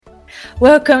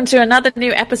Welcome to another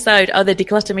new episode of the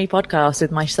Declutter Me podcast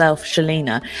with myself,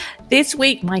 Shalina. This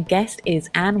week, my guest is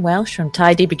Anne Welsh from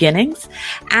Tidy Beginnings.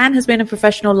 Anne has been a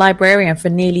professional librarian for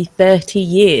nearly 30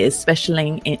 years,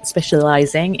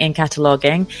 specializing in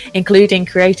cataloguing, including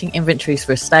creating inventories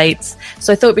for estates.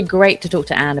 So I thought it'd be great to talk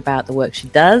to Anne about the work she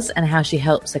does and how she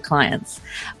helps her clients.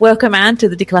 Welcome, Anne, to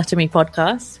the Declutter Me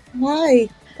podcast. Hi,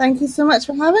 thank you so much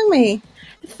for having me.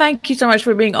 Thank you so much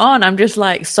for being on. I'm just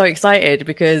so excited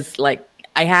because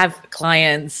I have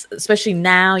clients, especially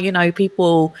now,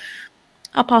 people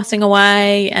are passing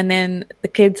away and then the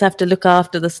kids have to look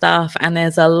after the stuff. And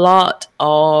there's a lot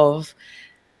of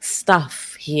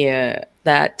stuff here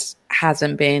that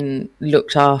hasn't been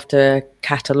looked after,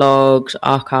 catalogued,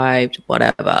 archived,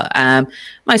 whatever.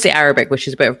 Mostly Arabic, which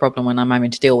is a bit of a problem when I'm having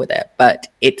to deal with it, but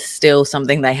it's still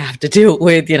something they have to deal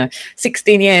with.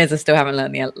 16 years, I still haven't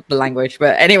learned the language,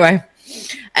 but anyway.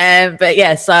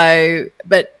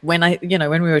 But when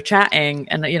when we were chatting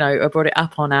and, I brought it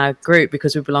up on our group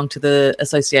because we belong to the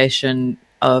Association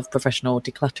of Professional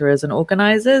Declutterers and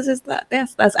Organisers.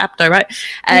 Yes, that's APTO, right?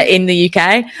 In the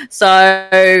UK.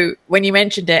 So when you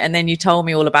mentioned it and then you told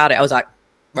me all about it, I was like,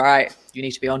 right, you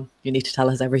need to be on. You need to tell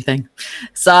us everything.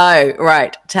 So,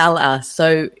 right, tell us.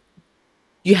 So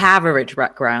you have a rich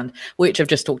background, which I've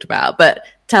just talked about, but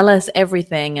tell us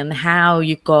everything and how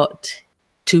you got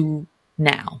to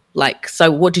now.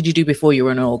 So what did you do before you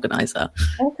were an organizer?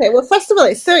 Okay, well, first of all,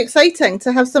 it's so exciting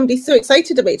to have somebody so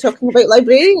excited about talking about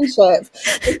librarianship.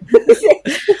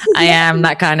 I am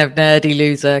that kind of nerdy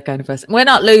loser kind of person. We're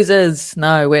not losers.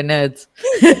 No, we're nerds.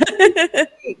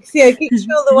 Geeks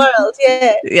rule the world.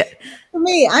 Yeah. For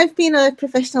me, I've been a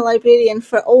professional librarian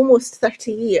for almost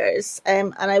 30 years.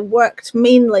 And I worked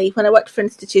mainly, when I worked for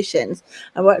institutions,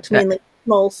 mainly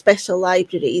small special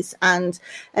libraries and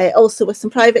also with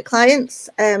some private clients,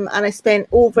 and I spent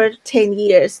over 10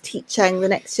 years teaching the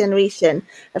next generation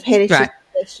of heritage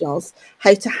professionals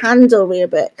how to handle rare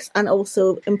books and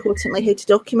also importantly how to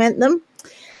document them.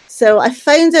 So I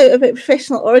found out about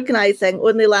professional organising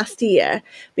only last year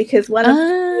because one of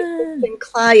the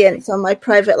clients on my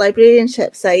private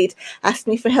librarianship side asked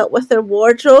me for help with their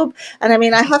wardrobe. And I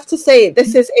mean, I have to say, it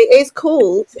is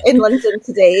cold in London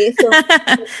today. So,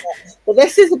 but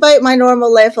this is about my normal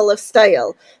level of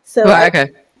style. So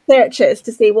searches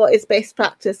to see what is best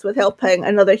practice with helping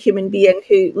another human being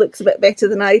who looks a bit better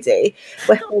than I do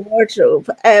with their wardrobe.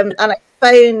 And I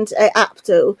found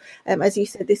APTO, as you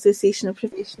said, the Association of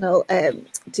Professional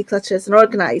Declutterers and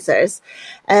Organisers.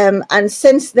 And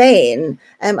since then,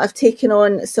 I've taken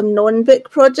on some non-book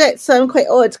projects. So I'm quite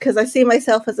odd because I see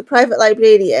myself as a private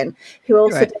librarian who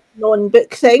also does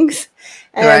non-book things.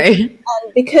 And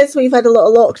because we've had a lot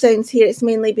of lockdowns here, it's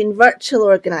mainly been virtual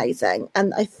organising.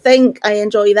 And I think I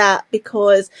enjoy that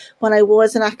because when I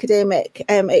was an academic,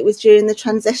 it was during the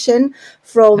transition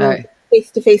from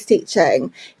face-to-face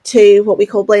teaching to what we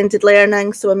call blended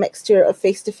learning, so a mixture of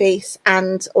face-to-face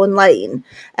and online.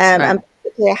 And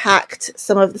basically I hacked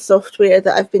some of the software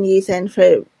that I've been using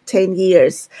for 10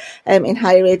 years in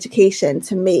higher education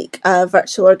to make a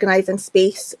virtual organising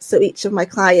space. So each of my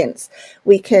clients,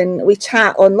 we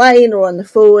chat online or on the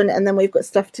phone, and then we've got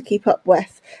stuff to keep up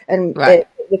with and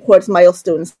records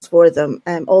milestones for them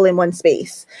all in one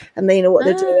space, and they know what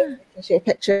they're doing. Share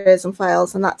pictures and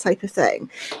files and that type of thing.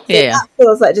 So that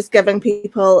feels like just giving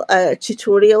people a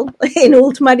tutorial in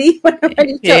old money when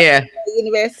you talk at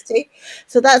university.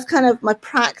 So that's kind of my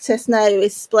practice now,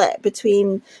 is split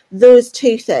between those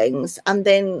two things, and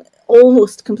then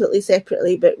almost completely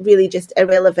separately, but really just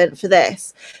irrelevant for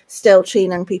this, still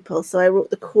training people. So I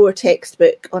wrote the core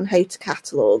textbook on how to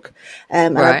catalogue,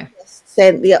 and I just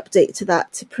sent the update to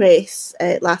that to press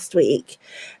last week.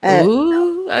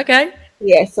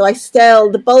 Yeah,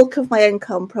 so the bulk of my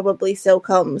income probably still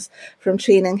comes from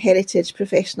training heritage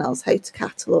professionals how to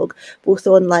catalogue, both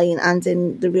online and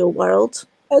in the real world.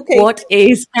 Okay. What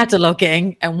is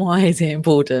cataloguing and why is it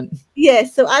important? Yeah,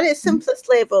 so at its simplest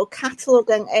level,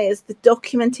 cataloguing is the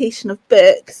documentation of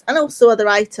books and also other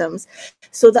items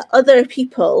so that other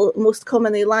people, most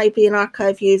commonly library and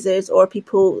archive users or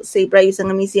people, say, browsing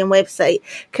a museum website,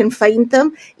 can find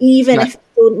them, even if they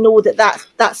don't know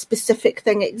that specific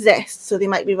thing exists. So they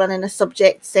might be running a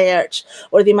subject search,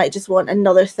 or they might just want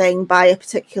another thing by a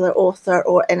particular author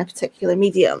or in a particular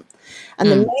medium.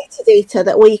 And the metadata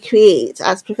that we create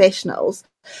as professionals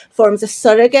forms a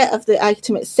surrogate of the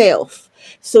item itself.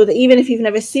 so that even if you've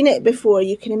never seen it before,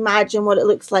 you can imagine what it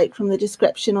looks like from the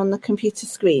description on the computer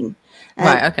screen.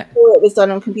 Right, okay. Before it was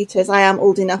done on computers, I am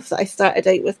old enough that I started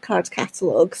out with card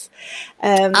catalogues.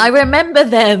 I remember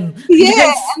them. Yeah,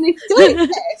 yes. And they still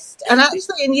exist. And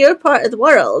actually, in your part of the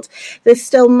world, there's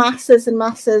still masses and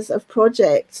masses of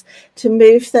projects to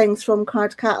move things from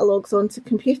card catalogues onto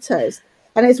computers.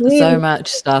 And it's really so much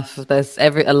stuff. There's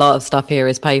a lot of stuff here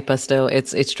is paper still.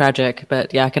 It's tragic,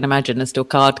 but yeah, I can imagine there's still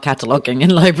card cataloguing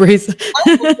in libraries.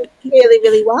 I think it's really,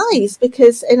 really wise,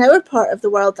 because in our part of the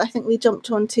world, I think we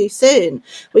jumped on too soon.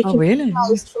 We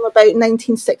computerized from about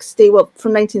 1960, well,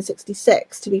 from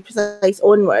 1966 to be precise,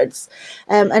 onwards,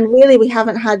 and really we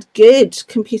haven't had good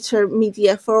computer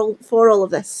media for all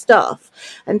of this stuff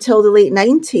until the late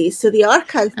 90s. So the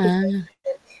archive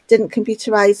didn't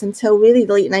computerize until really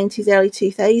the late 90s, early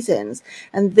 2000s,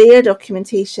 and their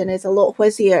documentation is a lot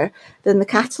whizzier than the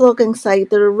cataloguing side.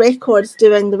 There are records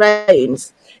doing the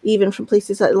rounds, even from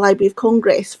places like the Library of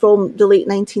Congress from the late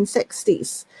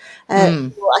 1960s.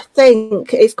 So I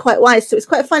think it's quite wise. So it's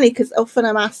quite funny, because often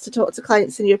I'm asked to talk to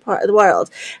clients in your part of the world,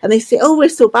 and they say, oh, we're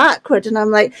so backward. And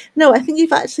I'm like, no, I think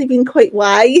you've actually been quite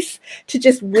wise to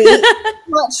just wait.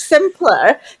 Much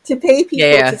simpler to pay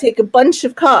people to take a bunch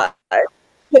of cards,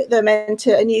 put them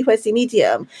into a new whizzy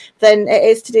medium, than it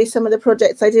is to do some of the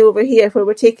projects I do over here, where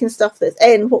we're taking stuff that's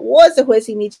in what was a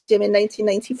whizzy medium in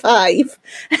 1995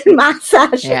 and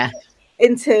massaging it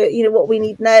into, you know, what we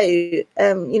need now, you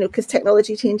know, because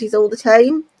technology changes all the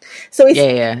time. So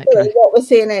what we're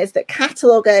saying is that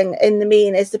cataloguing in the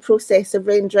main is the process of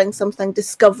rendering something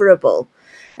discoverable.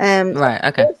 Right,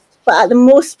 okay. But at the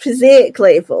most prosaic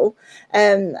level,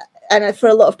 and for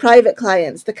a lot of private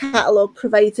clients, the catalogue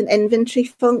provides an inventory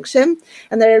function.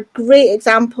 And there are great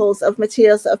examples of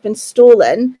materials that have been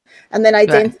stolen and then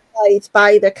identified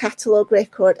by their catalogue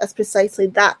record as precisely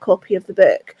that copy of the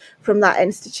book from that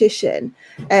institution.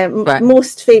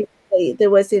 Most famously, there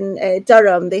was in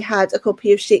Durham, they had a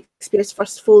copy of Shakespeare's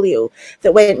First Folio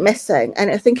that went missing. And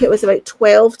I think it was about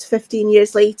 12 to 15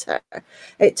 years later,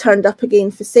 it turned up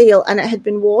again for sale, and it had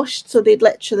been washed. So they'd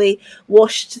literally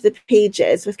washed the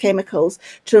pages with chemicals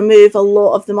to remove a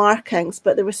lot of the markings,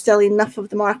 but there was still enough of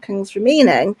the markings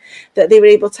remaining that they were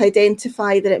able to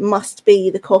identify that it must be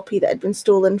the copy that had been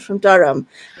stolen from Durham.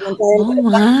 And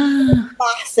then a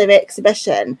massive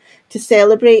exhibition to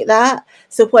celebrate that.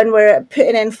 So when we're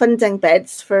putting in funding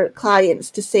bids for clients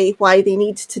to say why they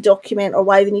need to document, or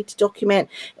why they need to document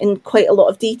in quite a lot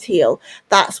of detail,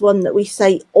 that's one that we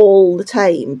cite all the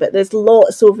time. But there's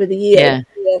lots over the years.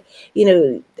 You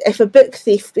know,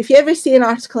 if you ever see an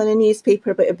article in a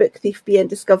newspaper about a book thief being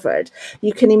discovered,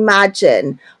 you can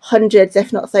imagine hundreds,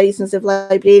 if not thousands, of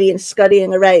librarians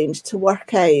scurrying around to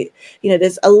work out. You know,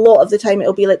 there's a lot of the time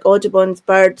it'll be like Audubon's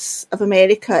Birds of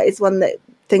America is one that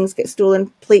things get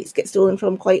stolen, plates get stolen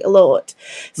from quite a lot.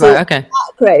 So in the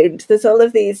background, there's all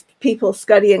of these people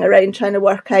scurrying around trying to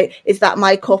work out, is that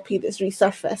my copy that's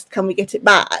resurfaced? Can we get it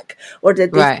back? Or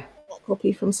did they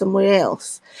copy from somewhere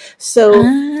else? So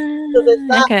there's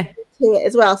that to it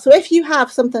as well. So if you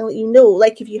have something that you know,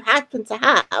 like if you happen to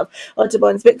have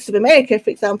Audubon's Books of America, for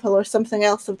example, or something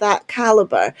else of that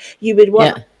caliber, you would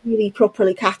want really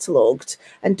properly catalogued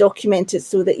and documented,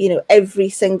 so that, you know, every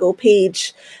single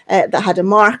page that had a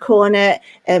mark on it,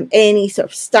 any sort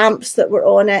of stamps that were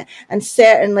on it, and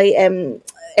certainly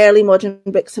early modern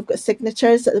books have got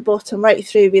signatures at the bottom, right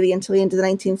through really until the end of the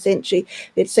 19th century.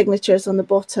 They had signatures on the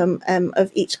bottom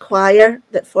of each quire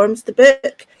that forms the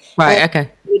book.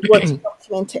 We'd want to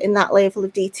document it in that level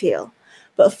of detail.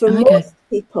 But for most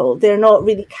people, they're not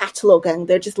really cataloguing,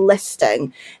 they're just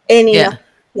listing any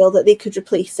that they could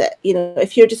replace it. You know,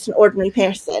 if you're just an ordinary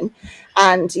person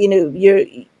and, you know, your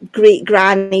great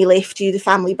granny left you the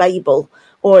family Bible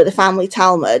or the family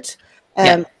Talmud,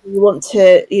 you want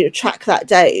to, you know, track that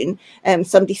down,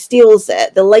 somebody steals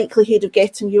it, the likelihood of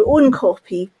getting your own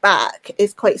copy back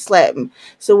is quite slim.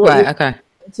 So what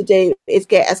to do is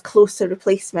get as close a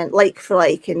replacement like for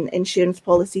like in insurance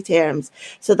policy terms.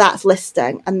 So that's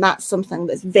listing, and that's something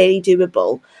that's very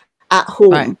doable at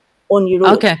home on your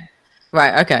own.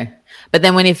 But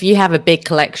then if you have a big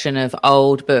collection of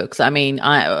old books, I mean,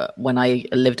 when I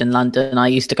lived in London, I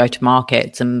used to go to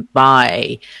markets and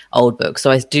buy old books.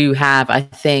 So I do have, I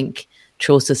think,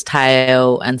 Chaucer's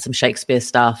Tale and some Shakespeare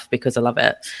stuff because I love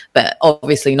it. But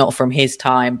obviously not from his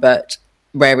time, but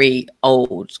very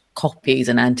old copies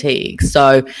and antiques.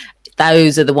 So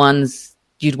those are the ones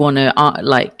you'd want to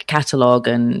like catalogue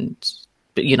and,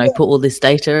 you know, put all this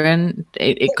data in,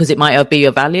 because it might be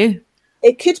of value.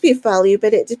 It could be of value,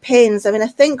 but it depends. I mean, I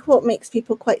think what makes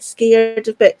people quite scared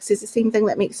of books is the same thing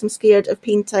that makes them scared of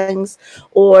paintings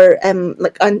or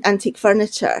like antique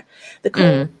furniture. The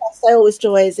contrast I always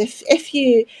draw is if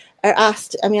you are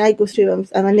asked, I mean, I go through,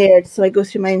 I'm a nerd, so I go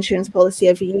through my insurance policy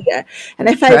every year. And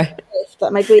if I left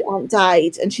that my great aunt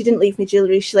died and she didn't leave me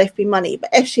jewellery, she left me money.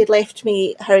 But if she had left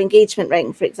me her engagement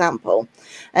ring, for example,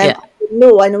 I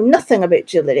know nothing about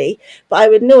jewellery, but I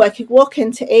would know I could walk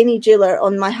into any jeweller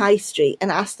on my high street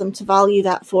and ask them to value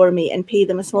that for me and pay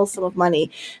them a small sum of money,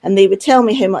 and they would tell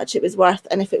me how much it was worth.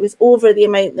 And if it was over the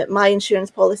amount that my insurance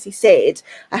policy said,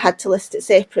 I had to list it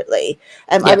separately.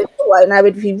 I would go out and I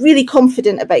would be really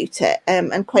confident about it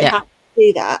and quite happy to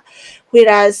do that.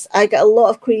 Whereas I get a lot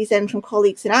of queries in from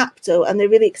colleagues in APTO, and they're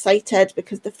really excited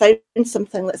because they found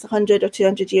something that's 100 or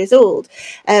 200 years old.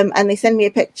 And they send me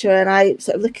a picture and I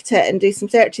sort of look at it and do some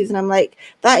searches, and I'm like,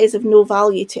 that is of no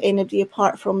value to anybody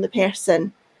apart from the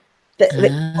person.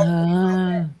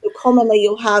 So commonly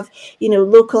you'll have,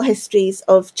 local histories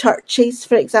of churches,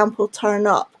 for example, turn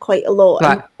up quite a lot.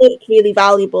 And they look really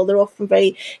valuable. They're often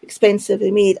very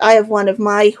expensively made. I have one of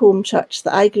my home church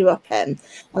that I grew up in,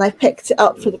 and I picked it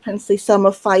up for the princely sum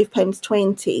of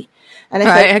 £5.20. And if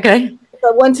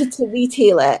I wanted to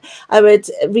retail it, I would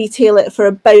retail it for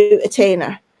about a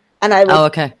tenner. And I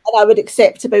would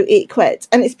accept about £8.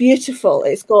 And it's beautiful.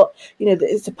 It's got,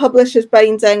 it's a publisher's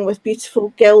binding with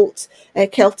beautiful gilt,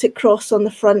 Celtic cross on the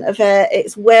front of it.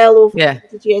 It's well over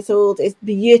 100 years old. It's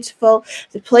beautiful.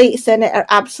 The plates in it are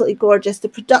absolutely gorgeous. The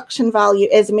production value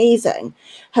is amazing.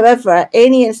 However,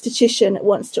 any institution that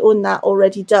wants to own that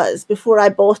already does. Before I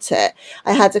bought it,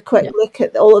 I had a quick look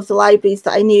at all of the libraries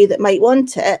that I knew that might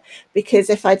want it,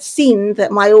 because if I'd seen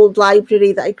that my old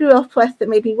library that I grew up with that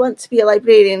maybe want to be a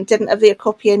librarian didn't have their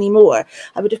copy anymore,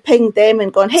 I would have pinged them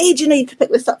and gone, hey, do you know you could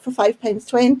pick this up for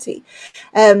 £5.20?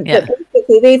 But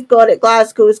basically they've got it.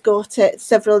 Glasgow's got it.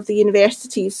 Several of the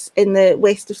universities in the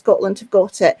west of Scotland have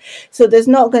got it. So there's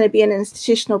not going to be an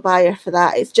institutional buyer for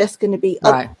that. It's just going to be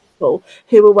other people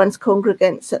who were once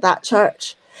congregants at that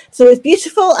church. So it's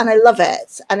beautiful and I love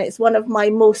it, and it's one of my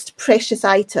most precious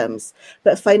items.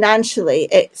 But financially,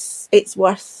 it's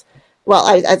worth, well,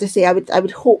 as I say, I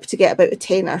would hope to get about a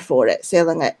tenner for it,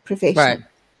 selling it professionally,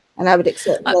 and I would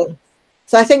accept it.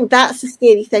 So I think that's the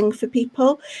scary thing for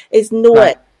people, is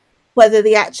knowing whether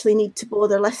they actually need to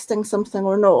bother listing something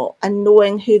or not, and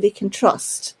knowing who they can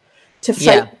trust to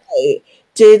find out,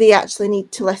 do they actually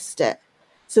need to list it?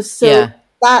 So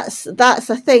that's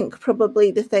I think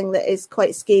probably the thing that is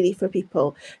quite scary for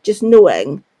people, just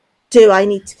knowing, do I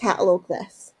need to catalogue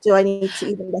this? Do I need to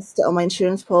even list it on my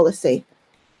insurance policy?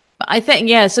 I think,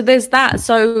 so there's that.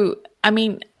 So, I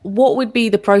mean, what would be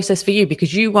the process for you?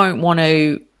 Because you won't want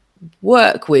to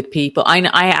work with people. I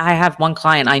have one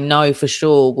client I know for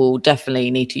sure will definitely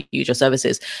need to use your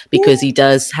services, because he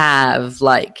does have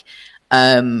like,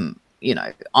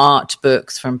 art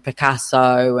books from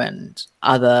Picasso and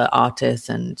other artists,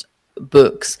 and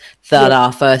books that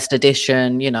are first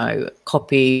edition,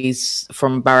 copies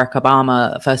from Barack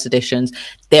Obama, first editions.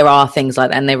 There are things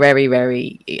like that, and they're very,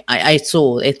 very, I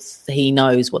saw he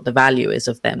knows what the value is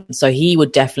of them. So he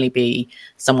would definitely be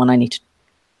someone I need to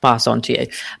pass on to you.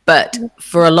 But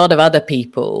for a lot of other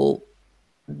people,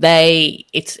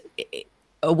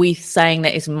 are we saying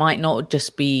that it might not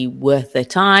just be worth their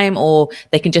time, or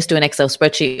they can just do an Excel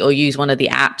spreadsheet or use one of the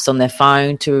apps on their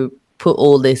phone to put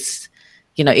all this,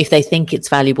 if they think it's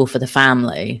valuable for the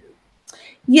family?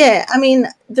 Yeah, I mean,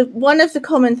 one of the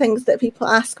common things that people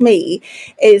ask me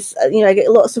is, I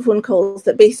get lots of phone calls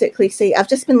that basically say, I've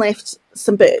just been left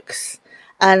some books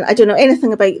and I don't know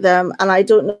anything about them, and I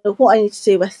don't know what I need to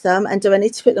do with them, and do I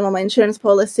need to put them on my insurance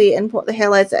policy, and what the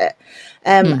hell is it?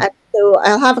 And so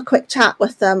I'll have a quick chat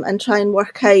with them and try and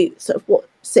work out sort of what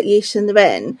situation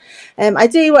they're in. I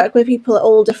do work with people at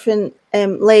all different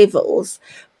levels,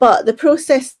 but the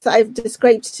process that I've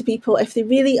described to people, if they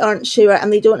really aren't sure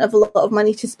and they don't have a lot of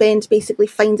money to spend basically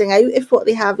finding out if what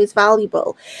they have is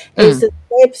valuable, is a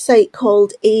website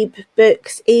called Abe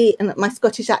Books. And my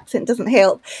Scottish accent doesn't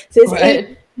help. So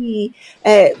it's Abe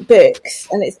Books,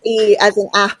 and it's A as in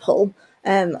apple,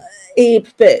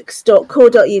 abebooks.co.uk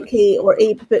or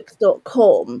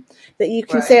abebooks.com, that you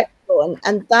can search on.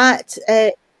 And that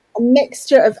a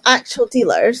mixture of actual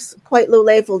dealers, quite low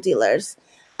level dealers,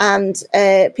 and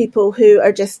people who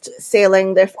are just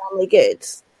selling their family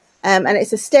goods. And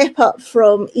it's a step up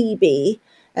from eBay,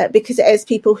 because it is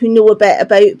people who know a bit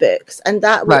about books, and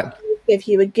that will give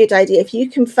you a good idea. If you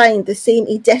can find the same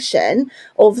edition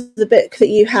of the book that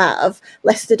you have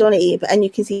listed on eBay, and you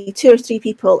can see 2 or 3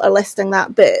 people are listing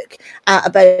that book at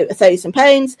about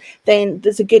 £1,000, then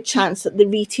there's a good chance that the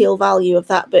retail value of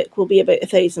that book will be about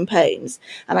 £1,000.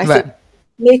 And I think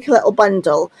make a little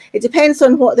bundle. It depends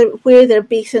on where they're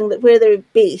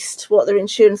based, what their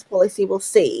insurance policy will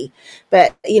say.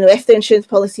 But if the insurance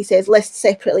policy says list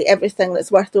separately everything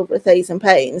that's worth over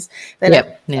 £1,000, then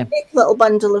make a little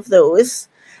bundle of those,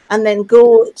 and then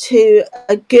go to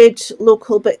a good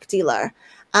local book dealer.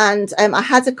 And I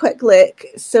had a quick look.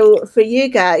 So for you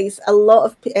guys, a lot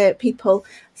of people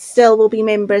still will be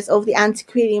members of the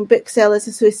Antiquarian Booksellers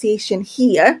Association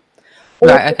here.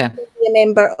 Right, okay. Be a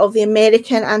member of the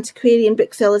American Antiquarian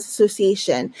Booksellers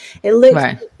Association. It looks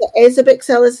like there is a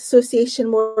booksellers association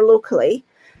more locally,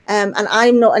 and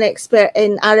I'm not an expert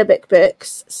in Arabic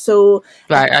books, so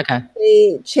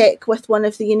check with one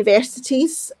of the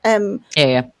universities.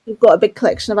 You've got a big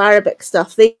collection of Arabic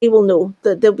stuff. They will know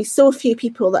that there'll be so few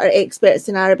people that are experts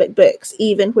in Arabic books,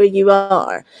 even where you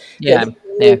are.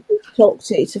 Talk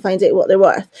to find out what they're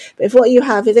worth. But if what you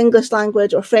have is English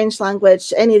language or French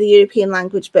language, any of the European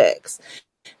language books,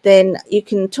 then you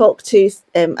can talk to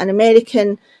an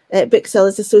American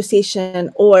Booksellers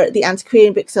Association or the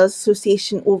Antiquarian Booksellers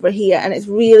Association over here, and it's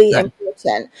really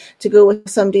important to go with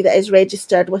somebody that is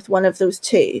registered with one of those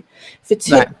two for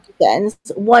two reasons.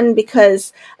 One,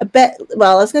 because I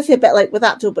was going to say a bit like with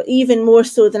Apto, but even more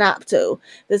so than Apto,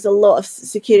 there's a lot of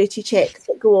security checks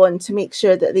that go on to make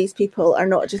sure that these people are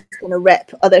not just going to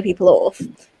rip other people off.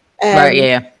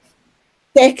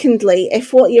 Secondly,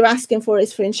 if what you're asking for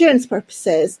is for insurance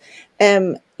purposes,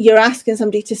 you're asking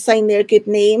somebody to sign their good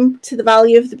name to the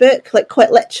value of the book, like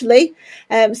quite literally.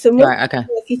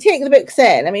 If you take the books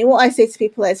in, I mean, what I say to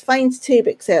people is find 2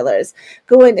 booksellers,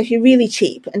 go in, if you're really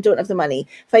cheap and don't have the money,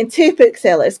 find 2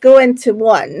 booksellers, go into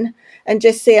one and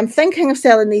just say, I'm thinking of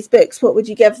selling these books. What would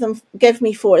you give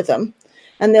me for them?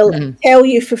 And they'll tell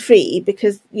you for free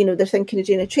because, they're thinking of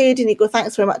doing a trade, and you go,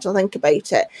 thanks very much, I'll think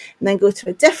about it. And then go to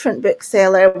a different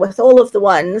bookseller with all of the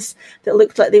ones that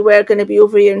looked like they were going to be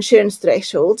over your insurance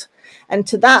threshold. And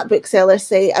to that bookseller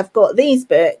say, I've got these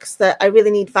books that I really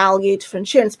need valued for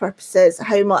insurance purposes.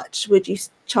 How much would you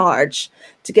charge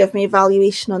to give me a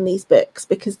valuation on these books?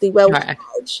 Because they will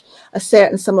charge a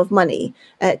certain sum of money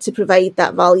to provide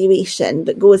that valuation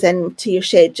that goes into your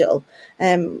schedule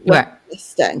with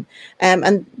listing.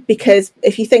 And because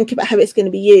if you think about how it's going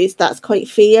to be used, that's quite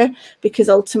fair, because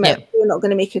ultimately you're not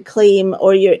going to make a claim,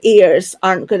 or your heirs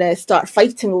aren't going to start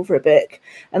fighting over a book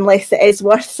unless it is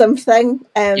worth something.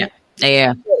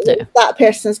 That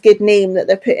person's good name that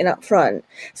they're putting up front.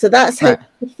 So that's how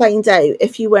you find out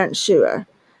if you weren't sure.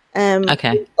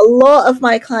 A lot of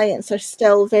my clients are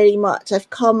still very much, I've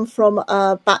come from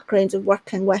a background of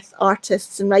working with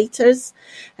artists and writers,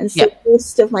 and so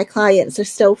most of my clients are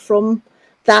still from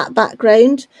that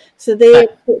background, so they're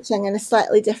coaching in a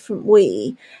slightly different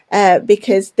way,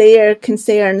 because their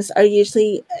concerns are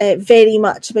usually very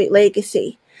much about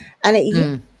legacy. And it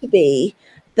used to be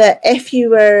that if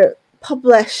you were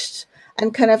published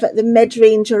and kind of at the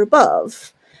mid-range or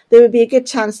above, there would be a good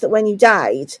chance that when you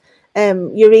died,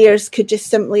 your heirs could just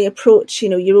simply approach,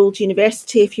 your old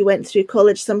university if you went through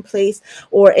college someplace,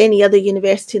 or any other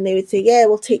university, and they would say, yeah,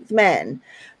 we'll take them in.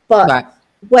 But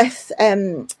with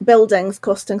buildings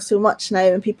costing so much now,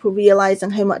 and people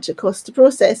realising how much it costs to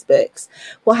process books,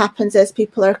 what happens is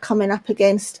people are coming up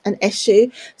against an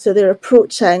issue. So they're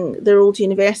approaching their old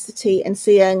university and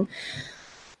saying,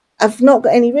 I've not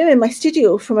got any room in my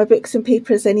studio for my books and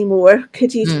papers anymore.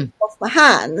 Could you take off my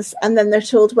hands? And then they're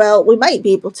told, well, we might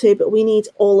be able to, but we need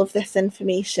all of this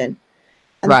information.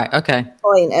 And that's the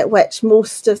point at which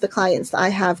most of the clients that I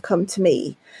have come to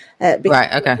me. Because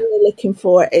what they're looking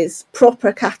for is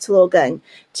proper cataloguing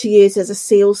to use as a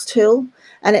sales tool.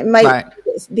 And it might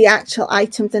be the actual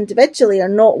items individually are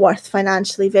not worth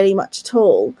financially very much at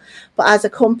all. But as a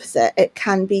composite, it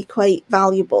can be quite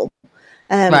valuable.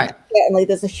 Certainly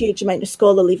there's a huge amount of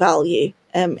scholarly value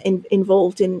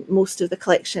involved in most of the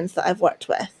collections that I've worked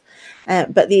with.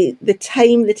 But the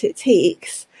time that it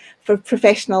takes for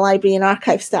professional library and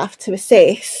archive staff to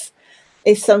assess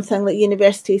is something that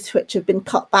universities which have been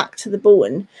cut back to the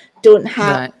bone don't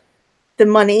have the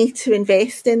money to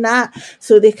invest in that.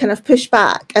 So they kind of push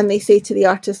back and they say to the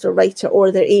artist or writer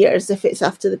or their heirs, if it's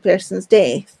after the person's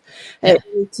death, we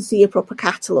need to see a proper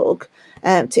catalogue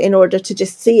in order to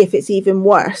just see if it's even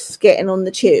worth getting on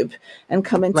the tube and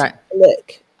coming to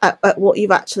look at what you've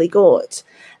actually got.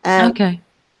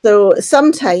 So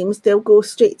sometimes they'll go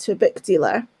straight to a book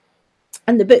dealer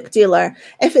And the book dealer,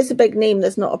 if it's a big name,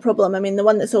 there's not a problem. I mean, the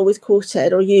one that's always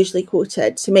quoted, or usually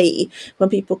quoted to me when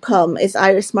people come, is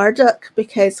Iris Murdoch,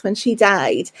 because when she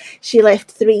died, she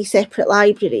left 3 separate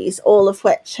libraries, all of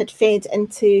which had fed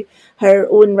into her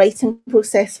own writing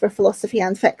process for philosophy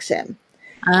and fiction.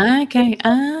 Okay.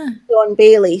 John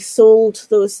Bailey sold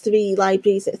those 3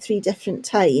 libraries at 3 different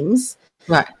times.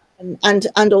 Right.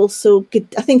 And also,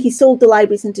 I think he sold the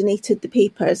libraries and donated the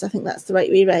papers. I think that's the right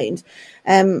way around.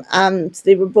 And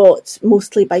they were bought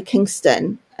mostly by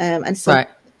Kingston and some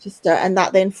Manchester, and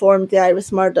that then formed the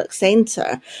Iris Murdoch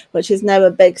Centre, which is now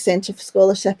a big centre for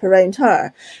scholarship around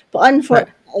her. But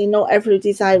unfortunately, not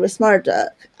everybody's Iris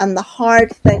Murdoch. And the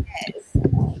hard thing is,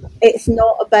 it's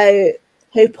not about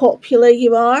how popular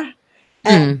you are.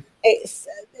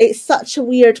 It's such a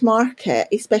weird market,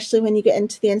 especially when you get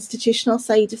into the institutional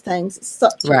side of things. It's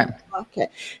such a weird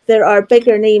market. There are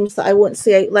bigger names that I won't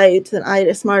say out loud than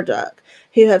Iris Murdoch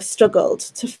who have struggled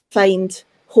to find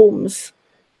homes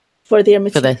for their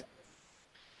materials.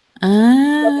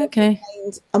 Okay.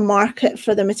 Find a market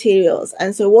for the materials.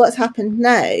 And so what's happened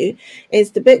now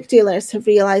is the book dealers have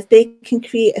realised they can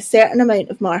create a certain amount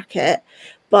of market,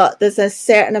 but there's a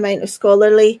certain amount of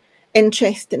scholarly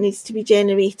interest that needs to be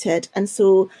generated, and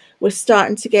so we're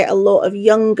starting to get a lot of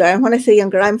younger, and when I say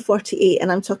younger, I'm 48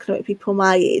 and I'm talking about people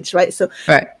my age, right? So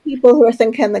people who are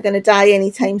thinking they're going to die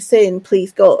anytime soon,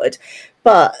 please God,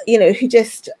 but who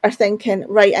just are thinking,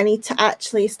 right, I need to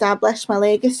actually establish my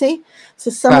legacy. So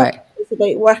some of it is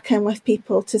about working with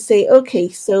people to say, okay,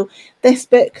 so this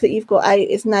book that you've got out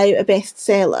is now a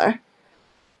bestseller.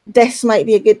 This might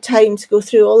be a good time to go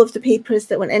through all of the papers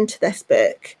that went into this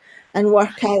book and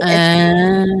work out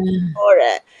for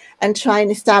it, and try and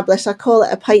establish, I call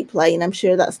it a pipeline. I'm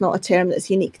sure that's not a term that's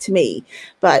unique to me,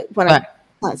 but when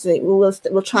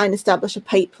we'll try and establish a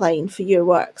pipeline for your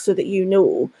work so that you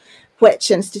know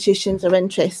which institutions are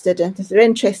interested, and if they're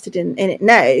interested in it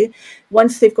now,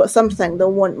 once they've got something,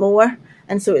 they'll want more,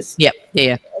 and so it's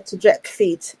to drip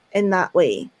feed in that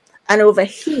way. And over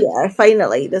here,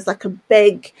 finally, there's like a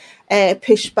big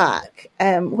pushback,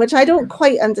 which I don't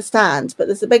quite understand, but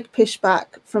there's a big pushback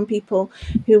from people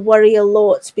who worry a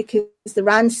lot because the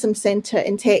Ransom Centre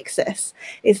in Texas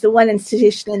is the one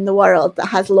institution in the world that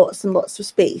has lots and lots of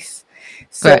space.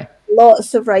 So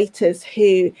lots of writers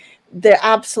who their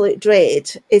absolute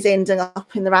dread is ending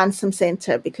up in the Ransom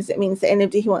Centre, because it means that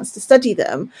anybody who wants to study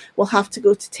them will have to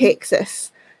go to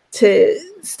Texas to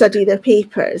study their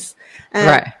papers.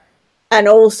 And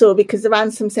also because the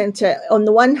Ransom Centre, on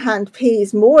the one hand,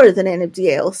 pays more than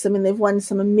anybody else. I mean, they've won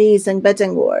some amazing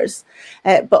bidding wars,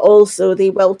 but also they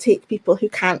will take people who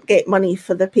can't get money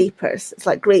for their papers. It's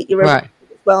like, great, you're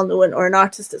well known, or an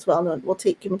artist that's well known, will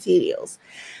take your materials.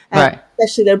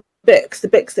 Especially their books, the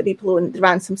books that people own, the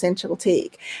Ransom Centre will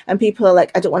take. And people are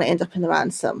like, I don't want to end up in the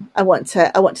Ransom. I want to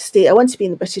stay. I want to be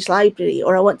in the British Library,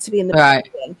 or I want to be in the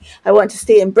Britain. I want to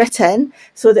stay in Britain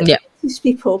so that British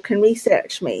people can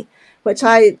research me. Which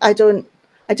I don't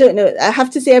know. I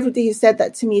have to say, everybody who said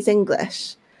that to me is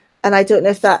English, and I don't know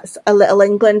if that's a little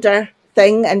Englander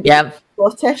thing and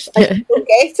Scottish. I don't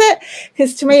get it,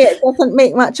 because to me it doesn't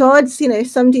make much odds. If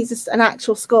somebody's an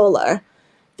actual scholar,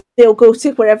 they'll go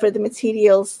to wherever the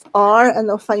materials are and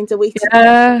they'll find a way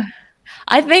to.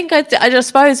 I think I just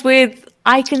suppose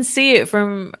I can see it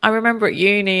from, I remember at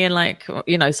uni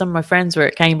and some of my friends were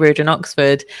at Cambridge and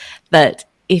Oxford, that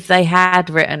if they had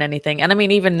written anything, and I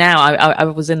mean, even now, I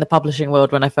was in the publishing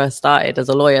world when I first started as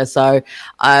a lawyer. So,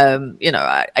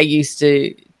 I used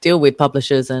to deal with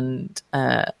publishers and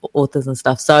authors and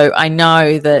stuff. So I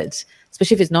know that,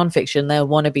 especially if it's nonfiction, they'll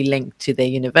want to be linked to their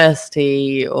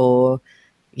university, or,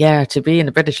 to be in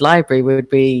the British Library would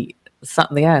be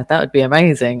something. Yeah, that would be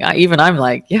amazing. I'm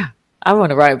like, I want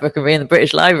to write a book and be in the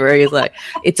British Library. It's like,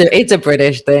 it's a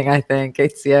British thing. I think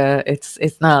it's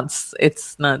nuts.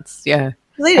 It's nuts. Yeah.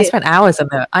 Really? I spent hours in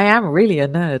there. I am really a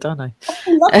nerd, aren't I?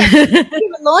 I love it.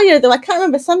 I'm a lawyer, though. I can't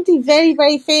remember. Somebody very,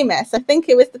 very famous. I think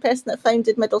it was the person that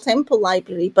founded Middle Temple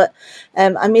Library, but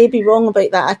I may be wrong about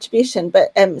that attribution.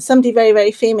 But somebody very,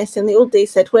 very famous in the old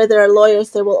days said, where there are lawyers,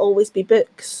 there will always be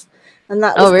books. And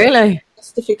that was really?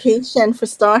 Justification for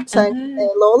starting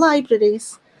law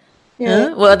libraries.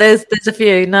 Yeah. Well, there's a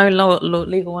few. No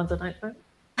legal ones, I don't think.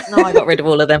 No, I got rid of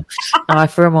all of them. No, I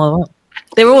threw them all out.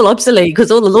 They're all obsolete because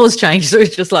all the laws changed. So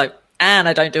it's just like, and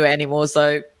I don't do it anymore.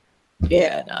 So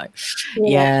legal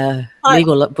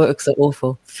books are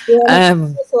awful.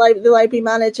 The library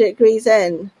manager at Gray's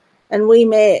Inn, and we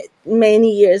met many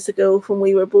years ago when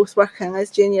we were both working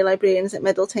as junior librarians at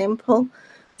Middle Temple.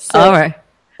 So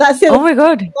That's the Oh my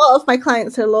God. A lot of my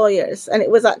clients are lawyers, and it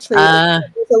was actually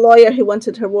it was a lawyer who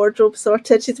wanted her wardrobe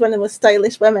sorted. She's one of the most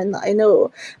stylish women that I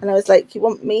know, and I was like, "You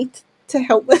want me to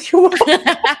help with your wardrobe?"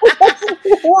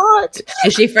 What?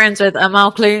 Is she friends with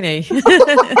Amal Clooney?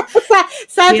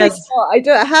 Sadly, yes. I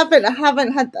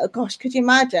haven't had. Oh gosh, could you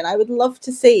imagine? I would love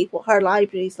to see what her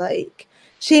library's like.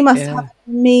 She must have an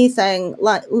amazing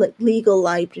legal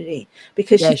library,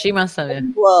 because she must have.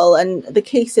 And the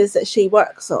cases that she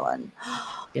works on.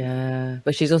 Yeah,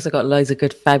 but she's also got loads of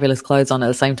good, fabulous clothes on at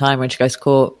the same time when she goes to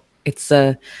court. It's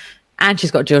and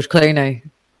she's got George Clooney.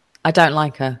 I don't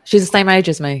like her. She's the same age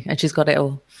as me, and she's got it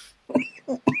all.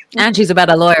 And she's a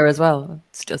better lawyer as well.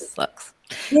 It just sucks.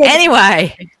 Yeah.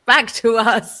 Anyway, back to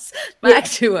us.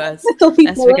 Little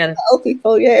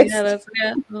people, yes.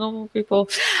 Normal people.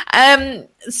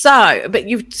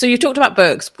 So you talked about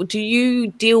books. Do you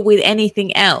deal with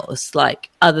anything else, like,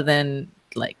 other than,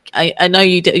 like, I know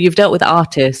you've dealt with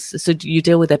artists, so do you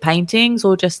deal with their paintings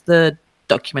or just the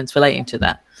documents relating to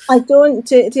that? I don't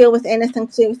deal with anything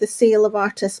to do with the sale of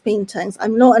artist paintings.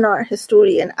 I'm not an art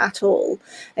historian at all,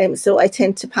 so I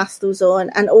tend to pass those on.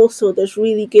 And also, there's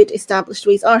really good established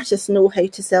ways. Artists know how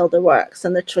to sell their works,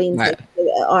 and they're trained to do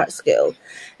it at art school.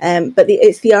 But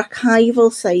it's the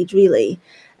archival side, really,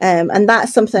 and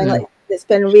that's something like that's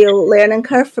been a real learning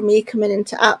curve for me coming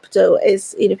into APDO.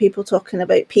 Is people talking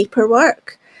about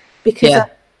paperwork, because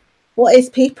what is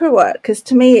paperwork? Because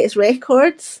to me, it's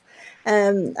records.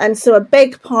 And so a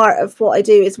big part of what I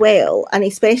do as well, and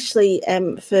especially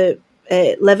for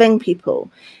living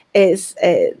people, is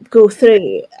go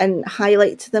through and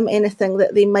highlight to them anything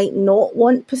that they might not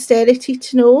want posterity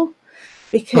to know,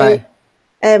 because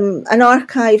an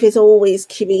archive is always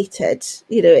curated.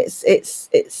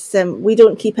 It's we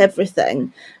don't keep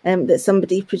everything that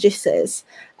somebody produces.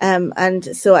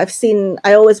 And so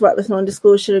I always work with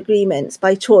non-disclosure agreements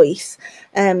by choice.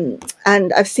 And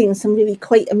I've seen some really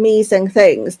quite amazing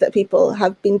things that people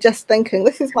have been just thinking,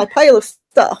 this is my pile of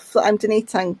stuff that I'm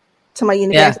donating to my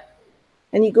university.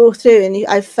 And you go through and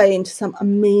I've found some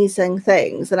amazing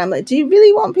things. And I'm like, do you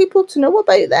really want people to know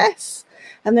about this?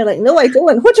 And they're like, no, I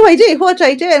don't. What do I do?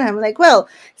 And I'm like, well,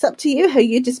 it's up to you how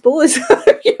you dispose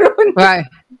of your own. Right.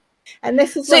 And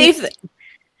this is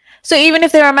so even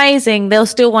if they're amazing, they'll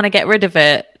still want to get rid of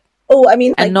it. Oh, I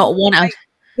mean, and not want to.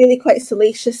 Really quite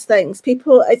salacious things.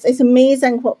 People, it's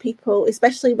amazing what people,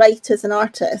 especially writers and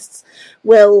artists,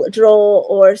 will draw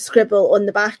or scribble on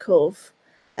the back of.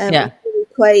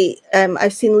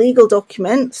 I've seen legal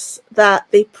documents that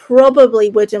they probably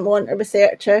wouldn't want a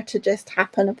researcher to just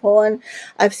happen upon.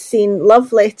 I've seen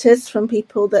love letters from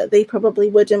people that they probably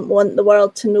wouldn't want the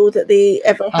world to know that they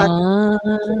ever had a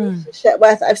relationship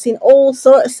with. I've seen all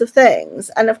sorts of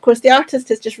things, and of course the artist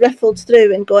has just riffled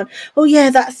through and gone, oh yeah,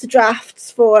 that's the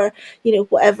drafts for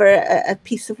whatever a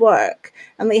piece of work,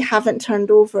 and they haven't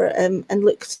turned over and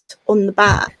looked on the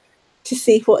back to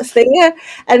see what's there.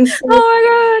 And so,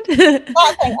 oh my God.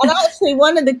 And actually,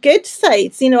 one of the good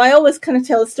sides, I always kind of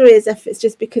tell the story as if it's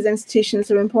just because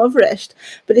institutions are impoverished,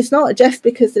 but it's not just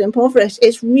because they're impoverished.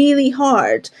 It's really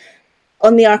hard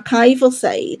on the archival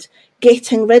side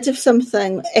getting rid of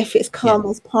something if it's come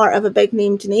as part of a big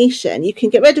name donation. You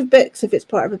can get rid of books if it's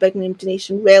part of a big name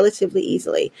donation relatively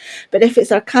easily, but if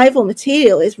it's archival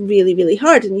material, it's really, really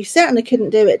hard, and you certainly couldn't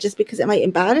do it just because it might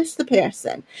embarrass the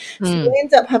person. So you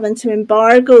end up having to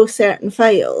embargo certain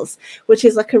files, which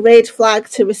is like a red flag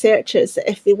to researchers that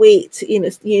if they wait,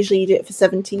 usually you do it for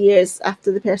 70 years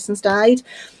after the person's died.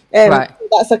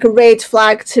 That's like a red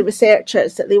flag to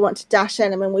researchers that they want to dash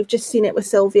in. I mean, we've just seen it with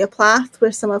Sylvia Plath,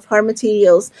 where some of her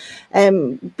materials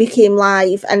became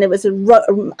live, and there was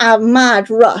a mad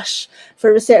rush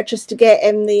for researchers to get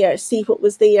in there, see what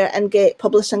was there, and get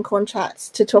publishing contracts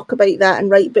to talk about that and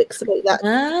write books about that.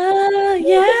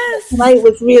 Yes. It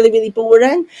was really, really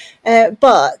boring,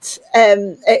 but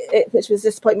which was a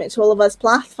disappointment to all of us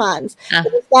Plath fans.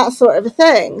 It was that sort of a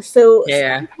thing. So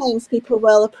sometimes people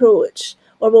will approach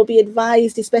or will be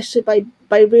advised, especially by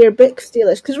rare book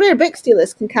dealers, because rare book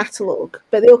dealers can catalogue,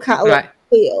 but they'll catalogue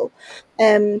sale.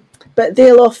 But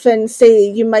they'll often say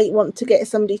you might want to get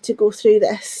somebody to go through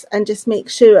this and just make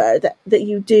sure that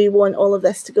you do want all of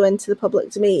this to go into the public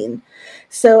domain.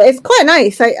 So it's quite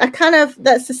nice. I kind of,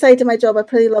 that's the side of my job I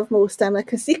probably love most. I'm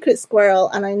like a secret squirrel,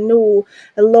 and I know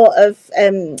a lot of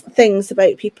things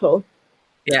about people.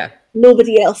 Yeah.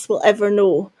 Nobody else will ever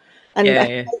know. And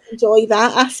I enjoy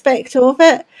that aspect of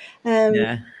it.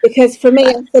 Because for me,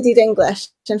 I studied English,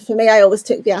 and for me, I always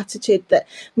took the attitude that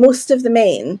most of the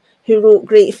men who wrote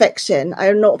great fiction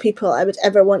are not people I would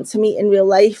ever want to meet in real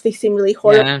life. They seem really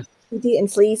horrible. seedy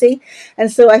and sleazy.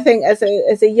 And so I think as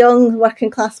a young working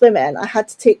class woman, I had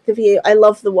to take the view, I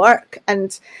love the work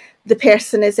and the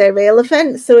person is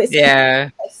irrelevant. So it's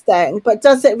interesting, but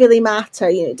does it really matter?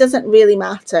 It doesn't really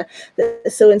matter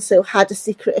that so-and-so had a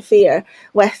secret affair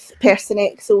with person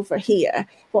X over here.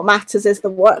 What matters is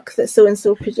the work that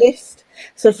so-and-so produced.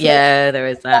 So there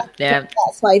is that. Yeah,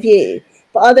 that's my view.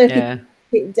 But other people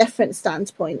take a different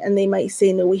standpoint, and they might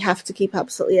say, no, we have to keep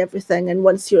absolutely everything. And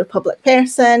once you're a public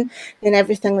person, then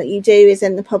everything that you do is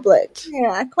in the public.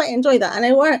 Yeah, I quite enjoy that. And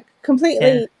I work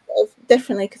completely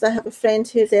differently because I have a friend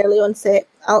who's early onset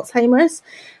Alzheimer's.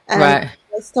 I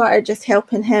started just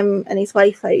helping him and his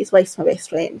wife out. His wife's my best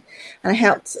friend. And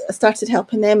I started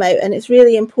helping them out. And it's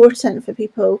really important for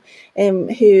people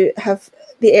who have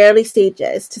the early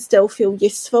stages to still feel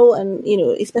useful and,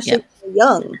 especially if they're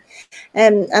young.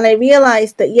 And I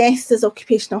realised that, yes, there's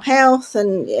occupational health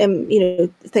and,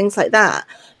 things like that.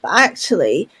 But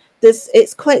actually,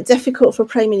 it's quite difficult for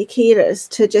primary carers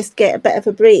to just get a bit of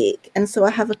a break. And so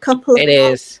I have a couple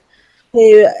of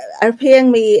who are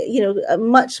paying me, a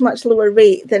much, much lower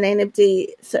rate than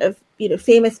anybody sort of,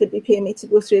 famous would be paying me to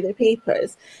go through their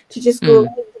papers, to just go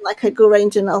around, like I go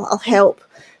around and I'll help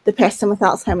the person with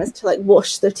Alzheimer's to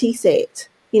wash their tea set,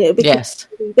 because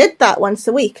we did that once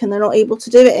a week and they're not able to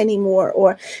do it anymore.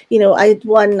 Or, I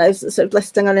was sort of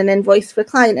listing on an invoice for a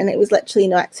client and it was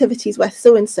literally, activities with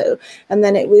so-and-so. And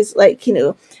then it was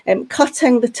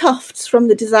cutting the tufts from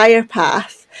the desire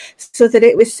path so that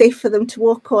it was safe for them to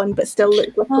walk on, but still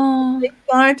look like a big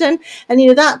garden.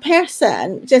 And, that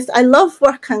person I love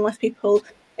working with people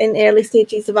in early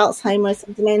stages of Alzheimer's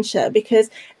and dementia because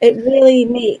it really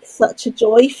makes such a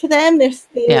joy for them. They're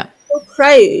so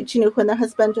proud, when their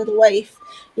husband or the wife,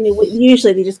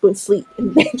 usually they just go and sleep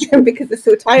in the bedroom because they're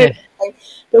so tired.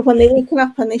 But when they wake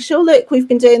up and they show, look, we've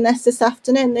been doing this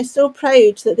afternoon, they're so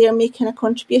proud that they're making a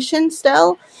contribution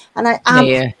still. And I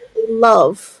absolutely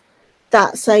love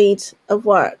that side of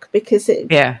work because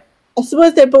I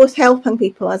suppose they're both helping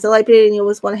people. As a librarian, you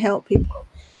always want to help people.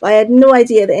 But I had no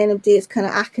idea that anybody as kind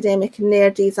of academic and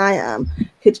nerdy as I am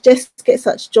could just get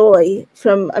such joy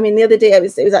from. The other day it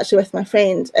was actually with my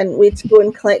friend, and we'd go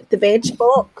and collect the veg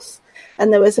box.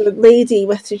 And there was a lady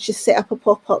with who just set up a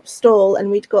pop-up stall, and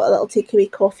we'd got a little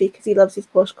takeaway coffee because he loves his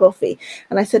posh coffee.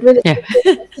 And I said,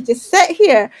 to just sit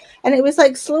here. And it was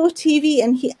like slow TV,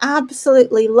 and he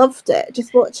absolutely loved it,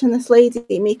 just watching this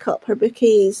lady make up her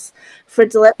bouquets for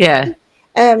delivery. Yeah.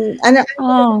 And I had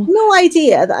no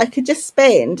idea that I could just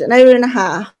spend an hour and a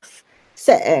half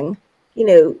sitting,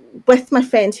 with my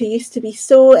friend who used to be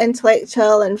so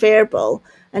intellectual and verbal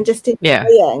and just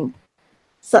enjoying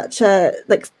such a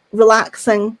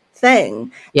relaxing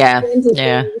thing.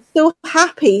 So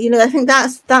happy, I think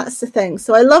that's the thing.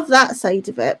 So I love that side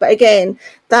of it, but again,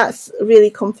 that's really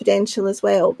confidential as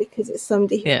well because it's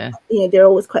somebody who, they're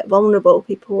always quite vulnerable,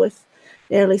 people with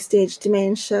early stage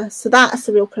dementia, so that's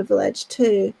a real privilege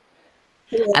too.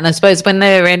 And I suppose when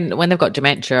they've got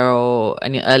dementia or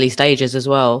in the early stages as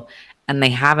well, and they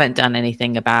haven't done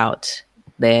anything about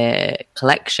their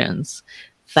collections,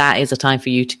 that is a time for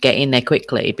you to get in there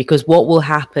quickly, because what will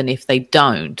happen if they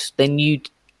don't, then you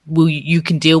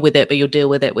can deal with it, but you'll deal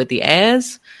with it with the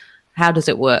heirs. How does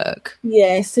it work?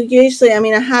 Yeah, so usually,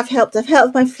 I've helped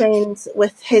my friend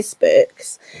with his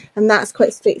books, and that's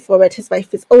quite straightforward. His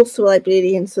wife is also a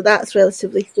librarian, so that's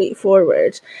relatively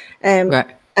straightforward.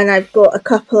 And I've got a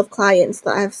couple of clients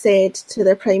that I've said to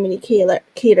their primary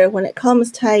carer when it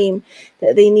comes time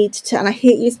that they need to, and I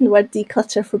hate using the word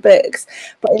declutter for books,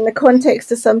 but in the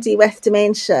context of somebody with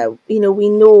dementia, we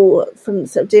know from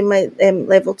sort of doing my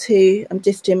level 2, I'm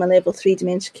just doing my level 3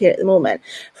 dementia care at the moment,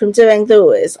 from doing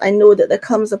those, I know that there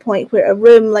comes a point where a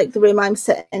room like the room I'm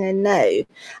sitting in now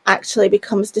actually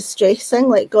becomes distressing,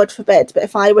 like God forbid, but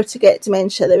if I were to get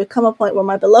dementia, there would come a point where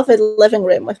my beloved living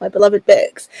room with my beloved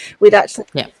books would actually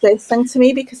distressing to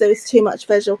me because there was too much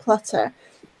visual clutter.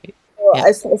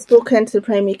 So I've spoken to the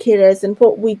primary carers, and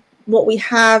what we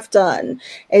have done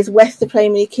is with the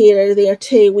primary carer there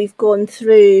too, we've gone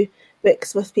through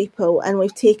books with people and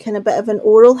we've taken a bit of an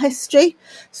oral history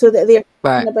so that they're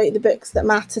talking about the books that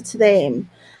matter to them.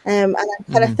 And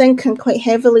I'm kind of thinking quite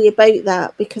heavily about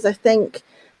that because I think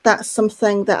that's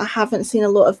something that I haven't seen a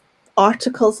lot of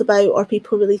articles about or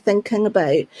people really thinking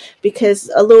about, because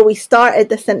although we started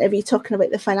this interview talking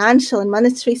about the financial and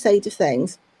monetary side of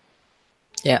things,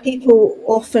 people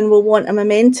often will want a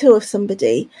memento of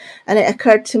somebody, and it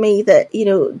occurred to me that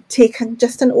taking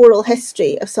just an oral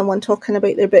history of someone talking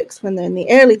about their books when they're in the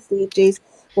early stages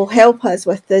will help us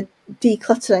with the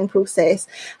decluttering process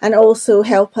and also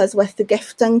help us with the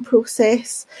gifting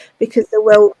process, because there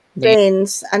will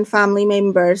friends and family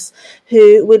members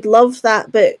who would love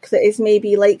that book that is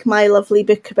maybe like my lovely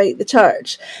book about the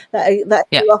church that I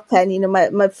grew up in. You know,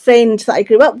 my friend that I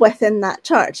grew up with in that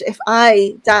church, if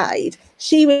I died,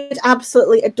 she would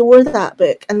absolutely adore that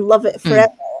book and love it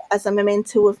forever as a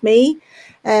memento of me.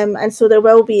 And so there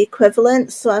will be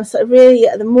equivalents. So I'm sort of really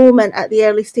at the moment, at the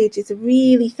early stages, of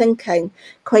really thinking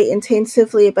quite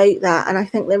intensively about that. And I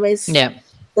think there is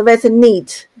a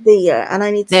need there, and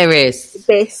I need to is the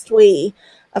best way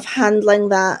of handling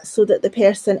that so that the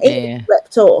person A,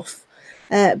 flipped off,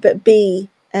 but B,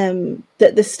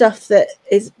 that the stuff that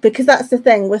is, because that's the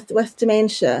thing with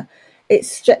dementia, it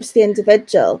strips the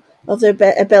individual of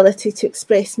their ability to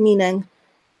express meaning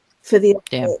for the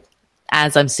other.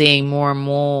 As I'm seeing more and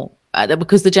more,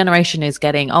 because the generation is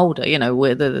getting older, you know,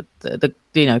 with the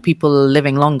you know, people are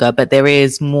living longer, but there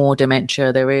is more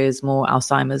dementia, there is more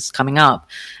Alzheimer's coming up,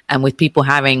 and with people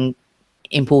having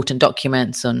important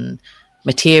documents and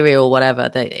material, whatever,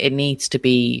 that it needs to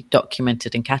be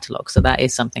documented and catalogued. So that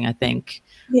is something I think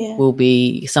will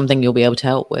be something you'll be able to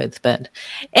help with. But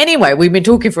anyway, we've been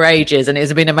talking for ages and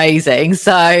it's been amazing.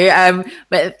 So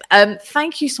but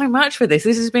thank you so much for this.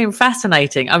 This has been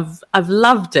fascinating. I've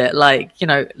loved it, like, you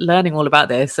know, learning all about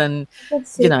this, and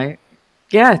you know,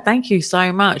 thank you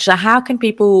so much. So how can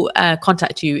people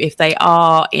contact you if they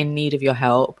are in need of your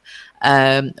help?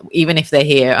 Even if they're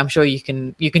here, I'm sure you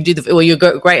can do you're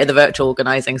great at the virtual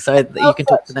organising, so that you can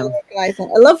talk to them. I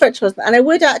love virtual, and I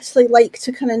would actually like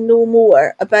to kind of know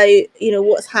more about, you know,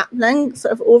 what's happening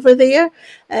sort of over there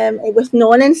with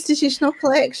non-institutional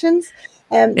collections.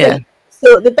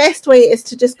 So the best way is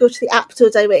to just go to the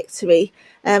APTO directory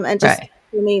and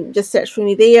just search for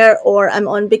me there, or I'm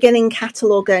on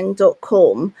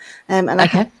beginningcataloguing.com, and I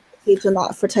have page on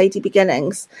that for Tidy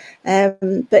Beginnings.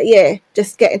 But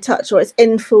just get in touch, or it's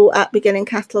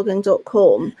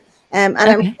info@beginningcataloguing.com. And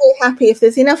I'm really happy if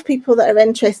there's enough people that are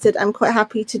interested. I'm quite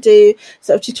happy to do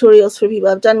sort of tutorials for people.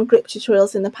 I've done group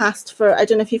tutorials in the past for, I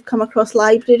don't know if you've come across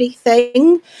Library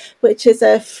Thing, which is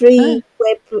a free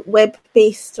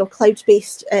web-based or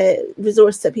cloud-based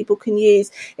resource that people can use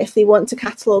if they want to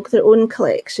catalogue their own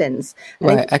collections.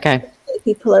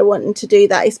 People are wanting to do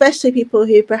that, especially people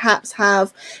who perhaps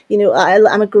have, you know,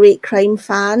 I'm a great crime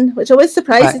fan, which always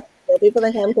surprises people.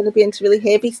 Like, I'm going to be into really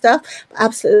heavy stuff, but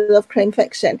absolutely love crime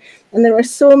fiction. And there are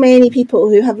so many people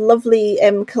who have lovely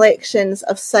collections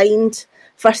of signed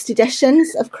first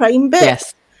editions of crime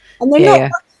books, and they're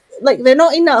they're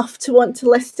not enough to want to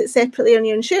list it separately on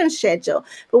your insurance schedule.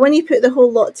 But when you put the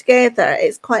whole lot together,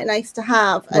 it's quite nice to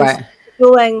have. And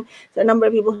growing a number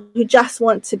of people who just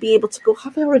want to be able to go,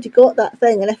 have I already got that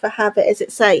thing? And if I have it, is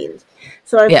it signed?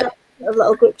 So I've got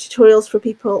little group tutorials for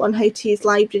people on how to use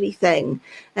Library Thing.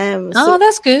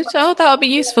 That's good. That would be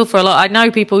useful for a lot. I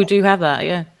know people who do have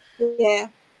that. Yeah.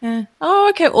 Oh,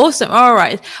 okay, awesome. All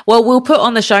right. Well, we'll put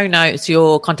on the show notes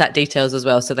your contact details as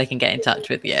well, so they can get in touch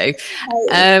with you.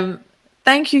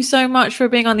 Thank you so much for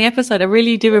being on the episode. I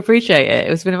really do appreciate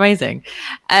it. It's been amazing.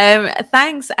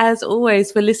 Thanks, as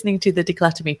always, for listening to the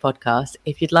Declutter Me podcast.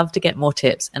 If you'd love to get more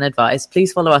tips and advice,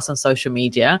 please follow us on social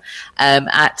media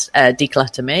at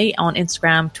Declutter Me on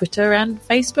Instagram, Twitter, and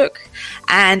Facebook.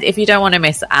 And if you don't want to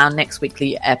miss our next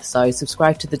weekly episode,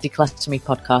 subscribe to the Declutter Me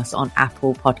podcast on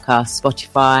Apple Podcasts,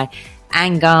 Spotify,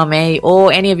 Angami,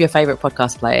 or any of your favorite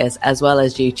podcast players, as well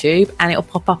as YouTube, and it'll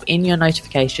pop up in your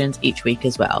notifications each week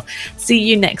as well. See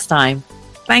you next time.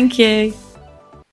 Thank you.